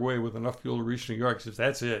and on their way with enough fuel to reach New York. He says,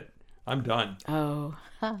 that's it. I'm done. Oh.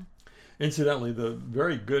 Incidentally, the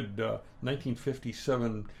very good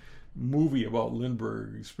 1957 movie about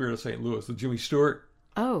Lindbergh, Spirit of St. Louis, with Jimmy Stewart,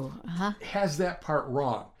 has that part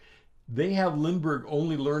wrong. They have Lindbergh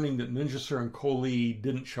only learning that Nungesser and Colli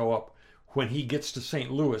didn't show up when he gets to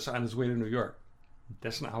St. Louis on his way to New York.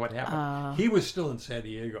 That's not how it happened. He was still in San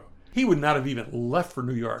Diego. He would not have even left for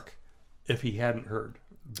New York if he hadn't heard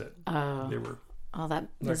that they were that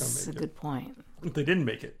is a good point. They didn't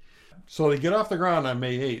make it. So they get off the ground on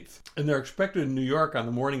May 8th, and they're expected in New York on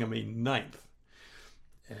the morning of May 9th.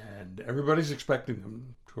 And everybody's expecting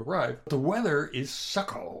them to arrive. The weather is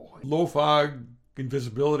sucko. Low fog,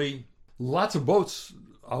 invisibility, lots of boats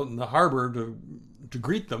out in the harbor to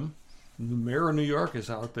greet them. And the mayor of New York is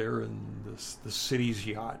out there in the city's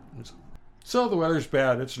yacht. So the weather's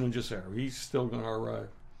bad. It's Nungesser. He's still going to arrive.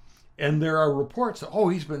 And there are reports that,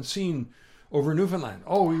 he's been seen over Newfoundland.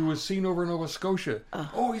 He was seen over Nova Scotia.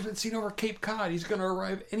 He's been seen over Cape Cod. He's going to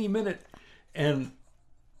arrive any minute. And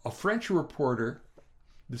a French reporter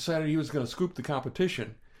decided he was going to scoop the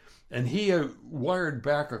competition, and he wired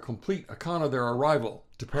back a complete account of their arrival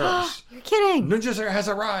to Paris. You're kidding. Nungesser has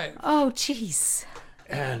arrived. Oh, jeez.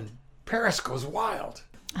 And Paris goes wild.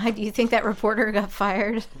 Do you think that reporter got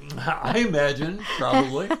fired? I imagine,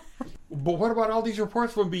 probably. But what about all these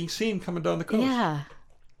reports from being seen coming down the coast? Yeah.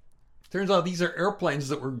 Turns out these are airplanes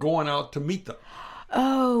that were going out to meet them.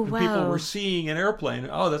 Oh, and wow. People were seeing an airplane.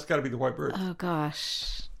 That's got to be the White Bird. Oh,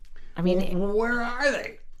 gosh. I mean... where are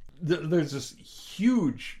they? There's this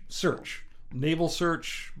huge search. Naval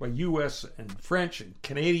search by U.S. and French and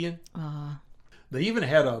Canadian. They even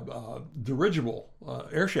had a dirigible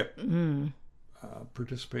airship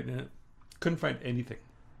participate in it. Couldn't find anything.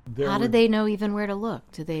 How did they know even where to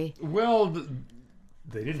look? Did they... Well...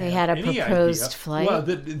 They didn't They have had a any proposed idea. flight? Well,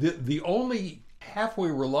 the only halfway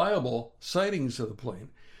reliable sightings of the plane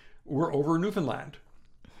were over Newfoundland.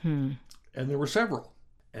 And there were several.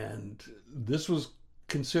 And this was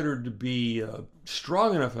considered to be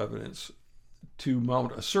strong enough evidence to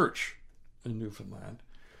mount a search in Newfoundland.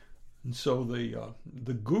 And so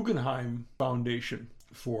the Guggenheim Foundation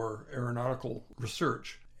for Aeronautical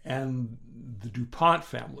Research and the DuPont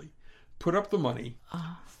family put up the money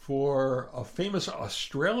for a famous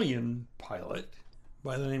Australian pilot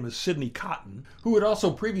by the name of Sidney Cotton, who had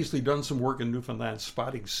also previously done some work in Newfoundland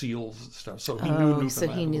spotting seals and stuff. So he knew Newfoundland. So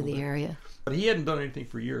he knew the area. But he hadn't done anything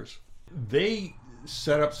for years. They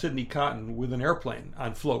set up Sidney Cotton with an airplane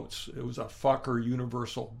on floats. It was a Fokker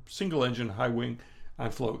Universal, single-engine, high-wing on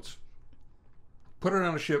floats. Put it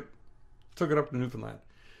on a ship, took it up to Newfoundland.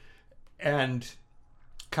 And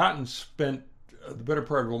Cotton spent the better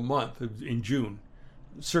part of a month in June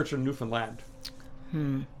searching Newfoundland,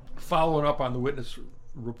 following up on the witness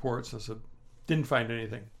reports. I said, didn't find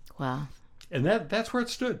anything. Wow. And that's where it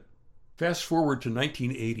stood. Fast forward to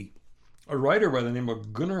 1980. A writer by the name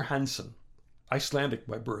of Gunnar Hansen, Icelandic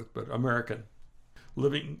by birth, but American,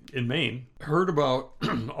 living in Maine, heard about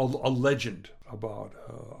a legend about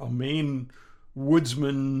a Maine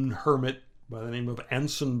woodsman hermit by the name of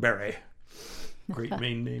Anson Berry. Great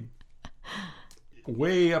Maine name.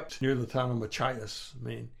 Way up near the town of Machias,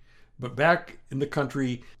 Maine. But back in the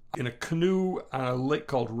country, in a canoe on a lake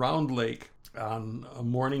called Round Lake on a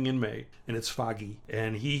morning in May, and it's foggy,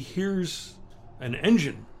 and he hears an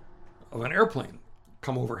engine of an airplane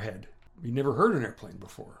come overhead. He never heard an airplane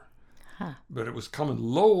before. But it was coming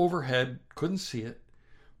low overhead, couldn't see it.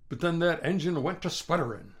 But then that engine went to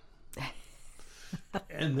sputtering.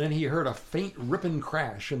 And then he heard a faint ripping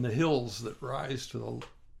crash in the hills that rise to the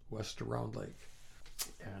west of Round Lake.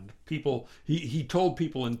 And people, he told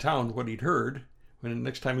people in town what he'd heard when the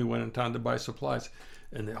next time he went in town to buy supplies.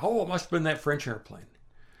 And they, it must have been that French airplane.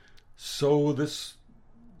 So this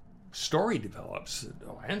story develops.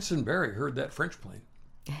 Anson Berry heard that French plane.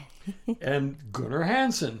 And Gunnar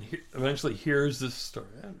Hansen eventually hears this story.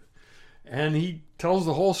 And he tells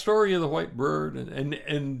the whole story of the white bird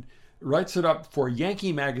and writes it up for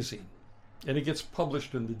Yankee Magazine. And it gets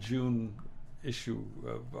published in the June issue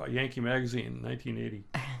of Yankee Magazine in 1980.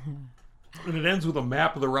 And it ends with a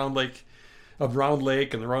map of the Round Lake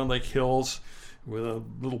and the Round Lake Hills with a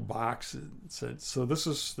little box. It said, so this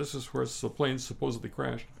is where the plane supposedly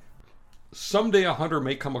crashed. Someday a hunter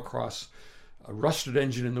may come across a rusted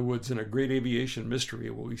engine in the woods, and a great aviation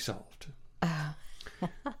mystery will be solved.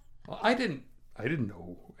 Well, I didn't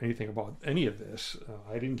know anything about any of this.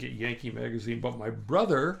 I didn't get Yankee Magazine, but my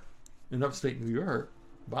brother in upstate New York,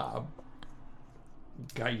 Bob,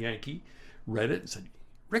 guy Yankee, read it and said,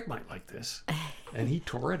 Rick might like this. And he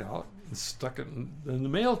tore it out and stuck it in the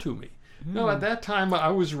mail to me. Now, at that time, I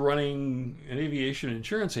was running an aviation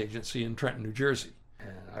insurance agency in Trenton, New Jersey.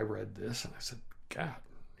 And I read this and I said, God,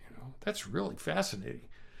 that's really fascinating.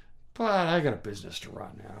 But I got a business to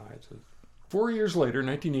run now. 4 years later,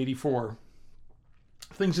 1984,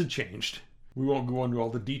 things had changed. We won't go into all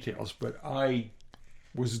the details, but I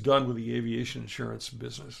was done with the aviation insurance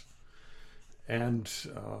business. And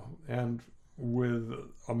with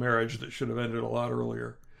a marriage that should have ended a lot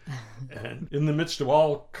earlier. And in the midst of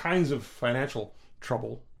all kinds of financial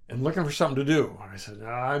trouble and looking for something to do. I said,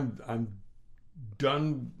 I'm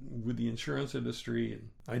done with the insurance industry. And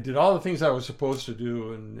I did all the things I was supposed to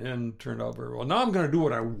do and turned out very well. Now I'm going to do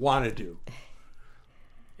what I want to do.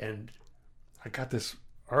 And I got this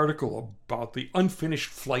article about the unfinished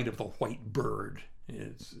flight of the white bird.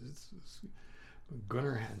 It's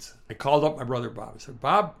Gunnar Hansen. I called up my brother Bob. I said,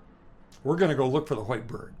 Bob, we're going to go look for the white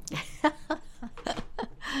bird.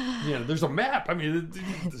 There's a map. I mean,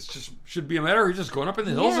 this just should be a matter of just going up in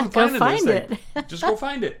the hills and finding this thing. Just go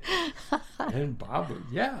find it. And Bob,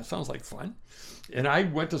 sounds like fun. And I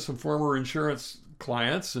went to some former insurance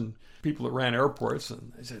clients and people that ran airports,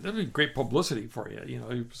 and they said, that'd be great publicity for you.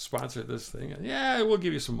 You sponsor this thing. And, we'll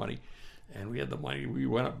give you some money. And we had the money. We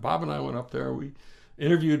went up. Bob and I went up there. We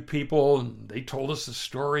interviewed people, and they told us the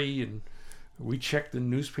story, and we checked the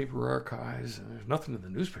newspaper archives, and there's nothing in the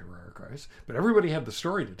newspaper archives, but everybody had the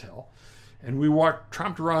story to tell. And we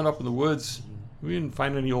tromped around up in the woods. We didn't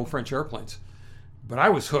find any old French airplanes, but I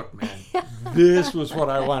was hooked, man. This was what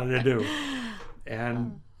I wanted to do.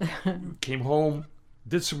 And came home,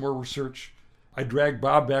 did some more research. I dragged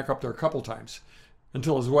Bob back up there a couple times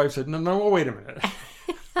until his wife said, no, wait a minute.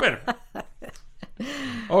 Wait a minute.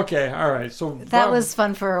 Okay, all right. So that was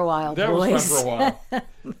fun for a while, That boys. was fun for a while.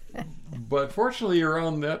 But fortunately,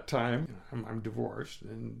 around that time, I'm divorced,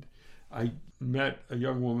 and I met a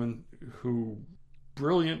young woman who,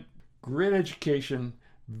 brilliant, great education,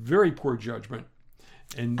 very poor judgment,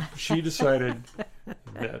 and she decided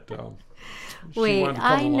that she Wait, wanted to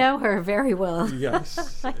come I along. know her very well.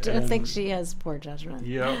 Yes. I don't think she has poor judgment.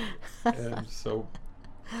 Yeah. And so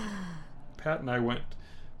Pat and I went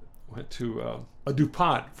to a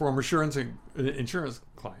DuPont, former insurance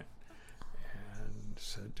client, and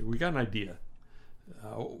said, we got an idea.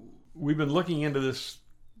 We've been looking into this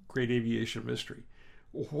great aviation mystery.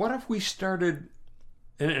 What if we started,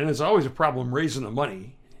 and it's always a problem raising the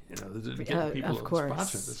money, getting people to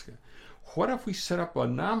sponsor this guy. What if we set up a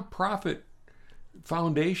nonprofit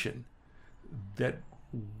foundation that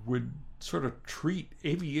would sort of treat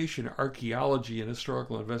aviation archaeology and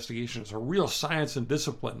historical investigation as a real science and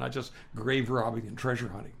discipline, not just grave robbing and treasure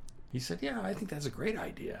hunting? He said, I think that's a great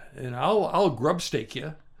idea, and I'll grub stake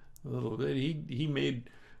you a little bit. He made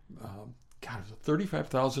it was a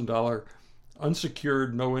 $35,000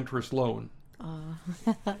 unsecured, no interest loan,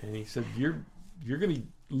 and he said, you're going to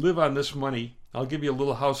live on this money. I'll give you a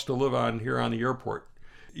little house to live on here on the airport.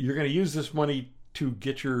 You're going to use this money to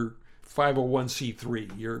get your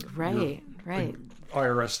 501c3, your Right.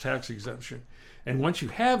 IRS tax exemption. And once you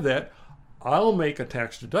have that, I'll make a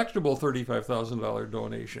tax-deductible $35,000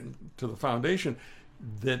 donation to the foundation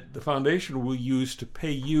that the foundation will use to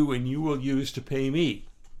pay you and you will use to pay me.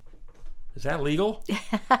 Is that legal? He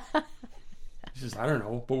says, I don't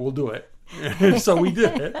know, but we'll do it. So we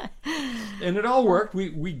did it. And it all worked.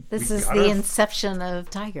 This is the inception of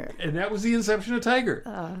Tiger. And that was the inception of Tiger.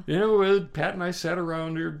 Pat and I sat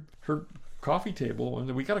around her coffee table and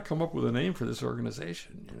we got to come up with a name for this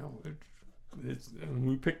organization.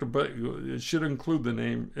 We picked it should include the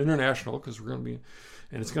name International, because we're going to be,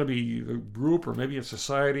 and it's going to be a group or maybe a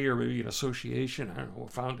society or maybe an association, I don't know, a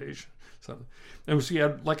foundation, something. And so we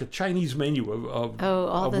had like a Chinese menu of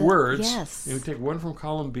words. Yes. And we take one from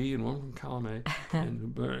column B and one from column A.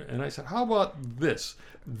 And I said, how about this?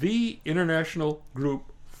 The International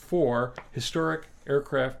Group for Historic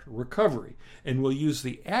Aircraft Recovery. And we'll use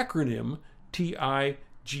the acronym TIGHAR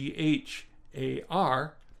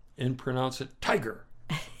and pronounce it Tiger.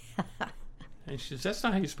 And she says, that's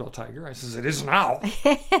not how you spell tiger. I says, it is now.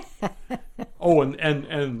 Oh,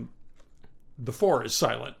 and the 4 is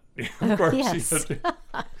silent. Of course. Yes.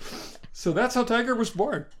 So that's how Tiger was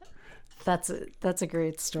born. That's a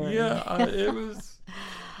great story. Yeah, it was.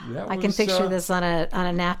 I can picture this on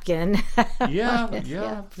a napkin.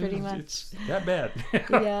 Yeah, pretty much. It's that bad.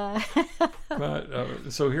 Yeah.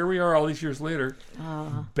 But so here we are, all these years later,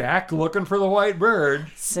 back looking for the white bird.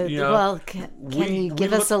 So, can you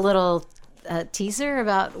give us a little teaser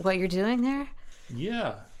about what you're doing there?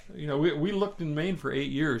 Yeah, we looked in Maine for 8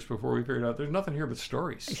 years before we figured out there's nothing here but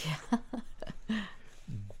stories. Yeah.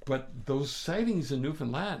 But those sightings in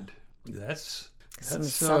Newfoundland, that's some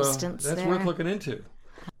substance that's there. worth looking into.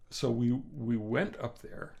 So we went up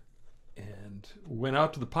there and went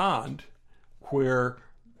out to the pond where,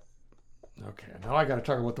 okay, now I got to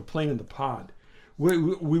talk about the plane in the pond.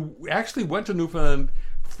 We actually went to Newfoundland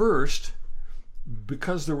first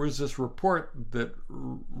because there was this report that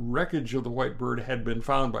wreckage of the white bird had been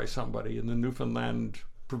found by somebody, and the Newfoundland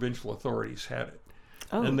provincial authorities had it.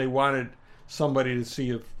 Oh. And they wanted somebody to see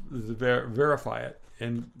if verify it.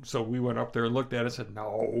 And so we went up there and looked at it and said,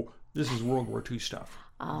 no, this is World War II stuff.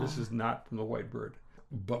 This is not from the white bird.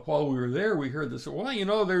 But while we were there, we heard this. Well,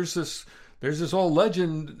 there's this old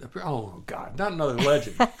legend. Oh God, not another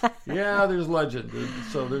legend. Yeah, there's legend.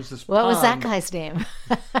 So there's this. What pond. Was that guy's name?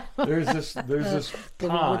 There's this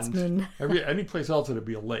pond. Any place else it'd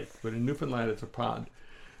be a lake, but in Newfoundland it's a pond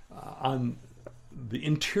on the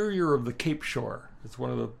interior of the Cape Shore. It's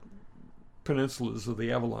one of the peninsulas of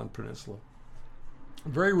the Avalon Peninsula.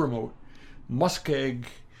 Very remote, muskeg.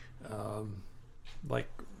 Like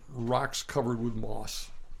rocks covered with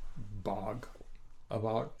moss, bog,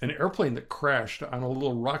 about an airplane that crashed on a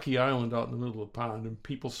little rocky island out in the middle of the pond, and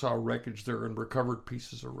people saw wreckage there and recovered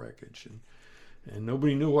pieces of wreckage, and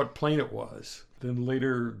nobody knew what plane it was. Then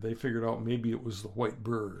later they figured out maybe it was the white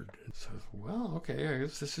bird. And so, well, okay, I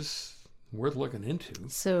guess this is worth looking into.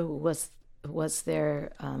 So was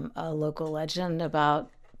there a local legend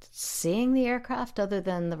about seeing the aircraft other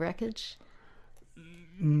than the wreckage?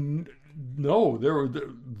 No, there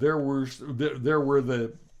were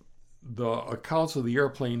the accounts of the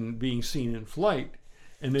airplane being seen in flight,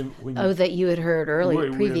 and then that you had heard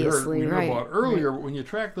previously, we right? About earlier, right. When you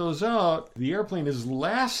track those out, the airplane is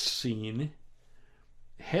last seen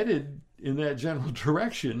headed in that general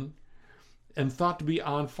direction and thought to be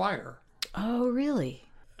on fire. Oh, really?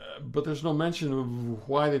 But there's no mention of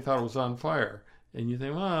why they thought it was on fire. And you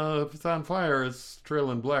think, well, if it's on fire, it's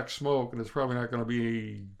trailing black smoke, and it's probably not going to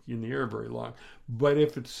be in the air very long. But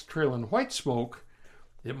if it's trailing white smoke,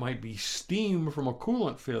 it might be steam from a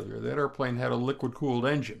coolant failure. That airplane had a liquid-cooled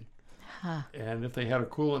engine. Huh. And if they had a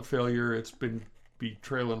coolant failure, it's be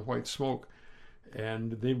trailing white smoke.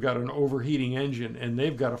 And they've got an overheating engine, and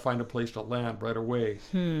they've got to find a place to land right away.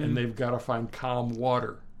 And they've got to find calm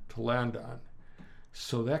water to land on.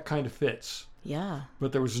 So that kind of fits. Yeah.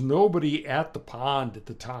 But there was nobody at the pond at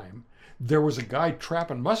the time. There was a guy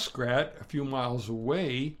trapping muskrat a few miles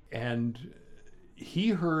away, and he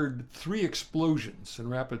heard 3 explosions in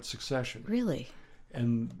rapid succession. Really?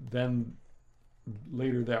 And then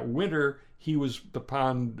later that winter, he was at the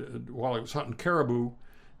pond while he was hunting caribou,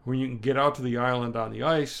 when you can get out to the island on the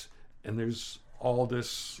ice, and there's all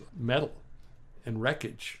this metal and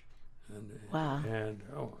wreckage. Wow. And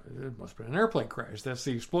it must have been an airplane crash. That's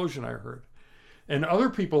the explosion I heard. And other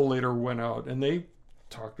people later went out and they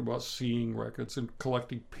talked about seeing wreckage and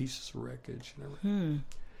collecting pieces of wreckage and everything.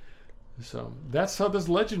 So that's how this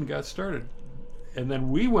legend got started. And then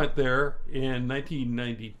we went there in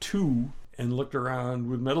 1992 and looked around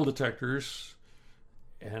with metal detectors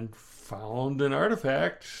and found an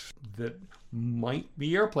artifact that might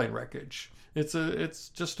be airplane wreckage. It's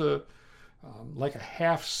just like a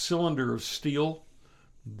half cylinder of steel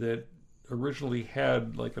that originally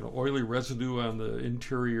had like an oily residue on the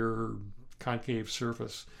interior concave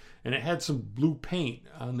surface, and it had some blue paint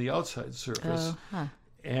on the outside surface.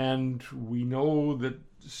 And we know that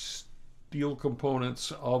steel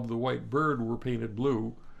components of the white bird were painted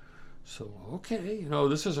blue. So, okay,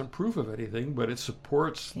 this isn't proof of anything, but it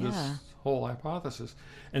supports this whole hypothesis.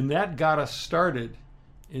 And that got us started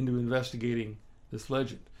into investigating this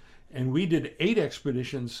legend. And we did 8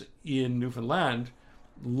 expeditions in Newfoundland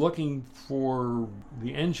looking for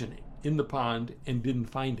the engine in the pond and didn't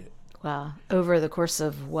find it. Wow. Over the course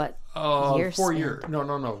of what years? 4 years.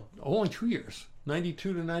 No. Only 2 years.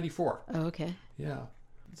 92 to 94. Oh, okay. Yeah.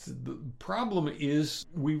 The problem is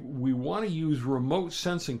we want to use remote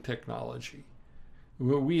sensing technology.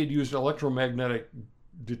 We had used electromagnetic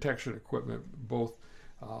detection equipment both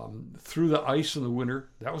through the ice in the winter.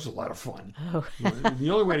 That was a lot of fun. Oh. The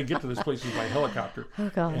only way to get to this place is by helicopter. Oh,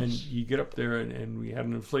 gosh. And you get up there, and we had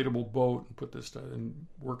an inflatable boat and put this stuff and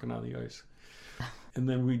working on the ice. And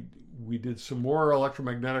then we did some more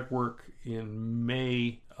electromagnetic work in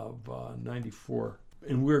May of 94.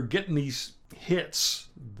 And we were getting these hits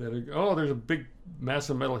that are, there's a big mass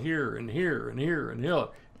of metal here and here and here and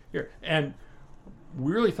here. And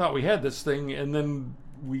we really thought we had this thing, and then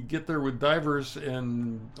we get there with divers,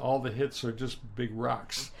 and all the hits are just big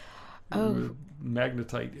rocks with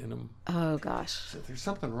magnetite in them. Oh, gosh. So there's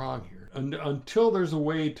something wrong here. Until there's a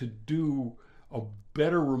way to do a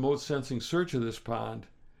better remote sensing search of this pond,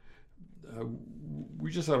 we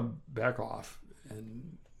just ought to back off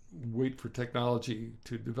and wait for technology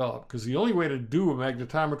to develop, because the only way to do a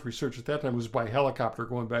magnetometry search at that time was by helicopter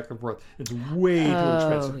going back and forth. It's way too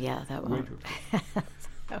expensive. Oh, yeah, that won't.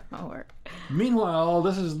 That won't work. Meanwhile,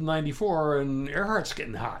 this is 94 and Earhart's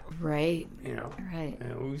getting hot. Right. Right.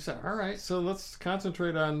 And we said, all right, so let's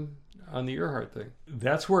concentrate on the Earhrt thing.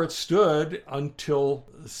 That's where it stood until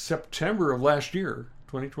September of last year,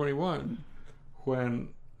 2021, when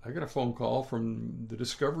I got a phone call from the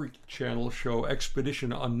Discovery Channel show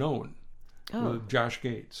Expedition Unknown with Josh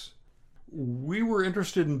Gates. We were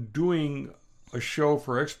interested in doing a show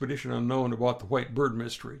for Expedition Unknown about the white bird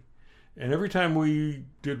mystery. And every time we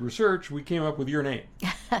did research, we came up with your name.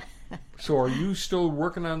 So are you still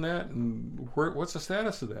working on that? And what's the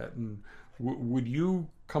status of that? And would you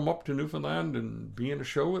come up to Newfoundland and be in a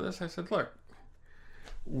show with us? I said, look,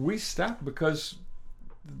 we stopped because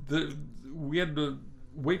we had to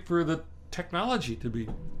wait for the technology to be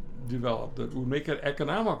developed that would make it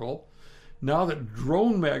economical. Now that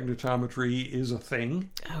drone magnetometry is a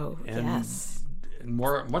thing, and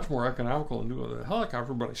much more economical than doing a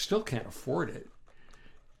helicopter, but I still can't afford it.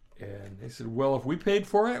 And they said, well, if we paid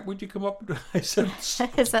for it, would you come up? I said,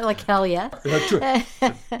 is that like hell yeah?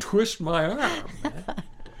 Twist my arm, man.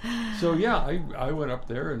 So yeah, I went up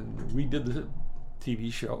there and we did the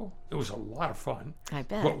TV show. It was a lot of fun. I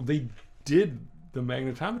bet. But they did the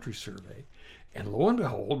magnetometry survey, and lo and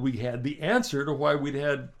behold, we had the answer to why we'd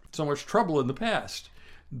had so much trouble in the past.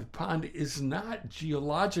 The pond is not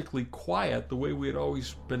geologically quiet the way we had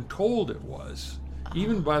always been told it was,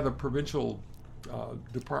 even by the provincial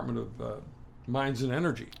Department of Mines and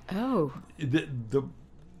Energy. The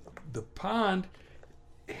pond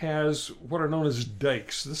has what are known as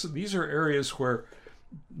dikes. These are areas where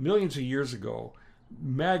millions of years ago,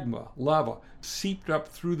 magma, lava, seeped up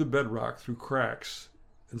through the bedrock through cracks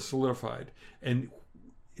and solidified. And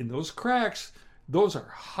in those cracks, those are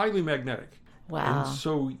highly magnetic. Wow. And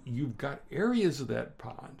so you've got areas of that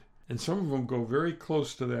pond, and some of them go very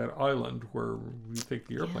close to that island where we think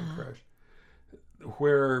the airplane crashed,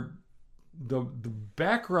 where the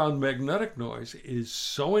background magnetic noise is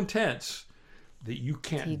so intense that you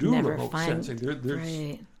can't do remote sensing.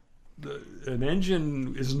 An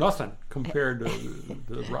engine is nothing compared to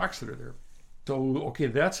the rocks that are there. So, okay,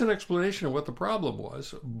 that's an explanation of what the problem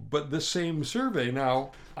was. But this same survey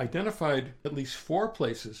now identified at least 4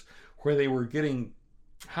 places where they were getting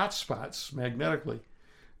hot spots magnetically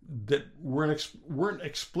that weren't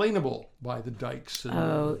explainable by the dikes.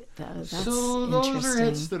 And that's so those are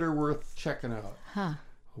hits that are worth checking out. Huh.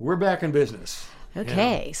 We're back in business.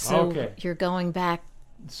 Okay, so you're going back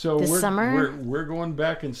this summer? We're going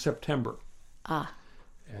back in September.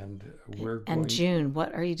 And we're going... And June.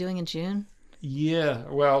 What are you doing in June? Yeah,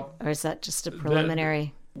 well... Or is that just a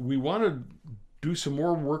preliminary? We want to do some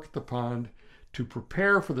more work at the pond to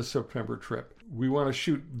prepare for the September trip. We want to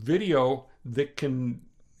shoot video that can,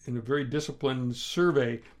 in a very disciplined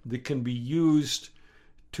survey, that can be used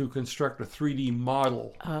to construct a 3D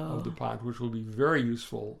model of the pond, which will be very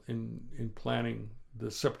useful in planning the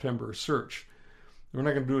September search. We're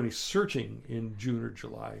not going to do any searching in June or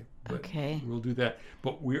July, but we'll do that.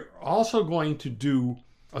 But we're also going to do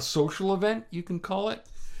a social event, you can call it.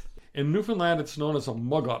 In Newfoundland, it's known as a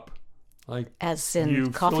mug up. Like, as in you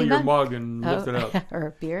coffee fill your mug? mug and lift it up.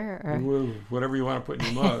 Or beer? Or... Whatever you want to put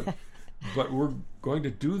in your mug. But we're going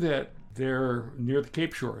to do that there near the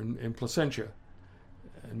Cape Shore in Placentia,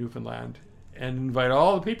 Newfoundland, and invite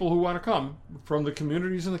all the people who want to come from the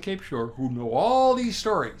communities in the Cape Shore who know all these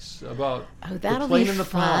stories about the plane in the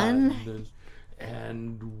pond.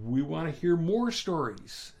 And we want to hear more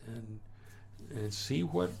stories and see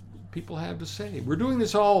what people have to say. We're doing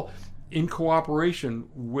this all in cooperation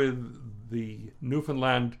with the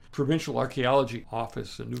Newfoundland Provincial Archaeology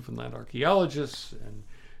Office and Newfoundland archaeologists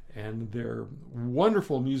and their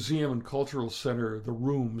wonderful museum and cultural center, the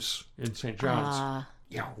Rooms in St. John's.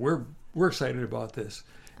 Yeah, we're excited about this.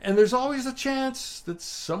 And there's always a chance that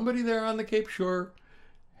somebody there on the Cape Shore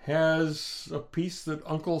has a piece that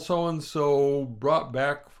Uncle so-and-so brought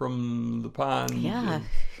back from the pond. Yeah,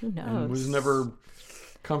 who knows? And was never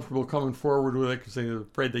comfortable coming forward with it because they were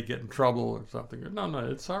afraid they'd get in trouble or something. No,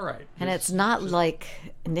 it's all right. And it's not like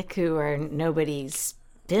Niku or nobody's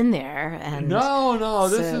been there. And no,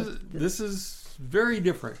 this is very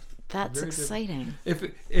different. That's very exciting.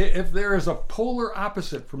 Different. If there is a polar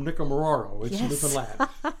opposite from Nikomororo, it's Newfoundland.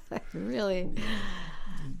 Really?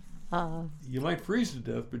 You might freeze to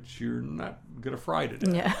death, but you're not going to fry to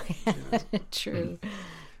death. Yeah, true.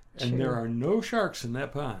 And there are no sharks in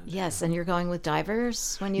that pond. Yes, and you're going with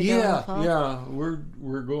divers when you go in the fall? Yeah,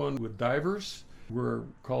 we're going with divers. We're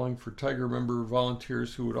calling for tiger member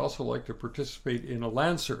volunteers who would also like to participate in a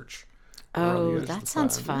land search. Oh, that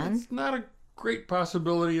sounds fun. It's not a great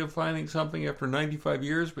possibility of finding something after 95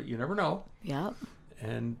 years, but you never know. Yep.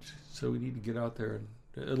 And so we need to get out there.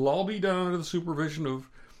 And it'll all be done under the supervision of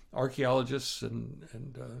archaeologists and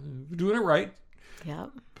doing it right. Yep.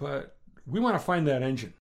 But we want to find that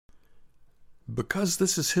engine. Because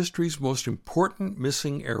this is history's most important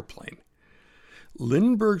missing airplane,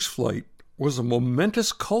 Lindbergh's flight was a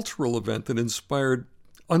momentous cultural event that inspired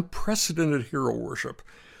unprecedented hero worship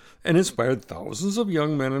and inspired thousands of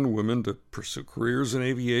young men and women to pursue careers in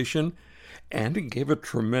aviation, and it gave a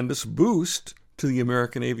tremendous boost to the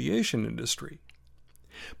American aviation industry.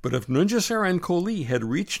 But if Nungesser Nkoli had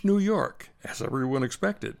reached New York, as everyone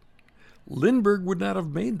expected, Lindbergh would not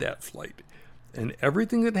have made that flight, and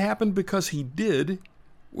everything that happened because he did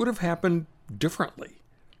would have happened differently.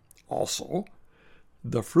 Also,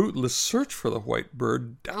 the fruitless search for the white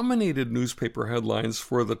bird dominated newspaper headlines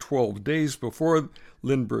for the 12 days before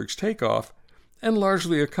Lindbergh's takeoff and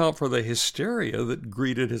largely account for the hysteria that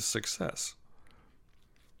greeted his success.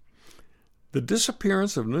 The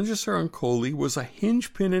disappearance of Nungesser Nkoli was a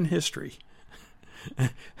hinge pin in history.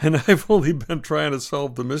 And I've only been trying to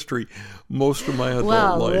solve the mystery most of my adult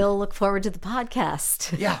life. Well, we'll look forward to the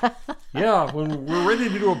podcast. Yeah, when we're ready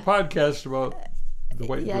to do a podcast about the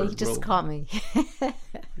white bird. Yeah, you just caught me.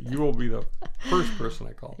 You will be the first person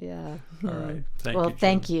I call. Yeah. All right.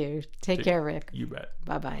 Thank you. Take care, Rick. You bet.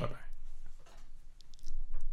 Bye-bye. Bye-bye.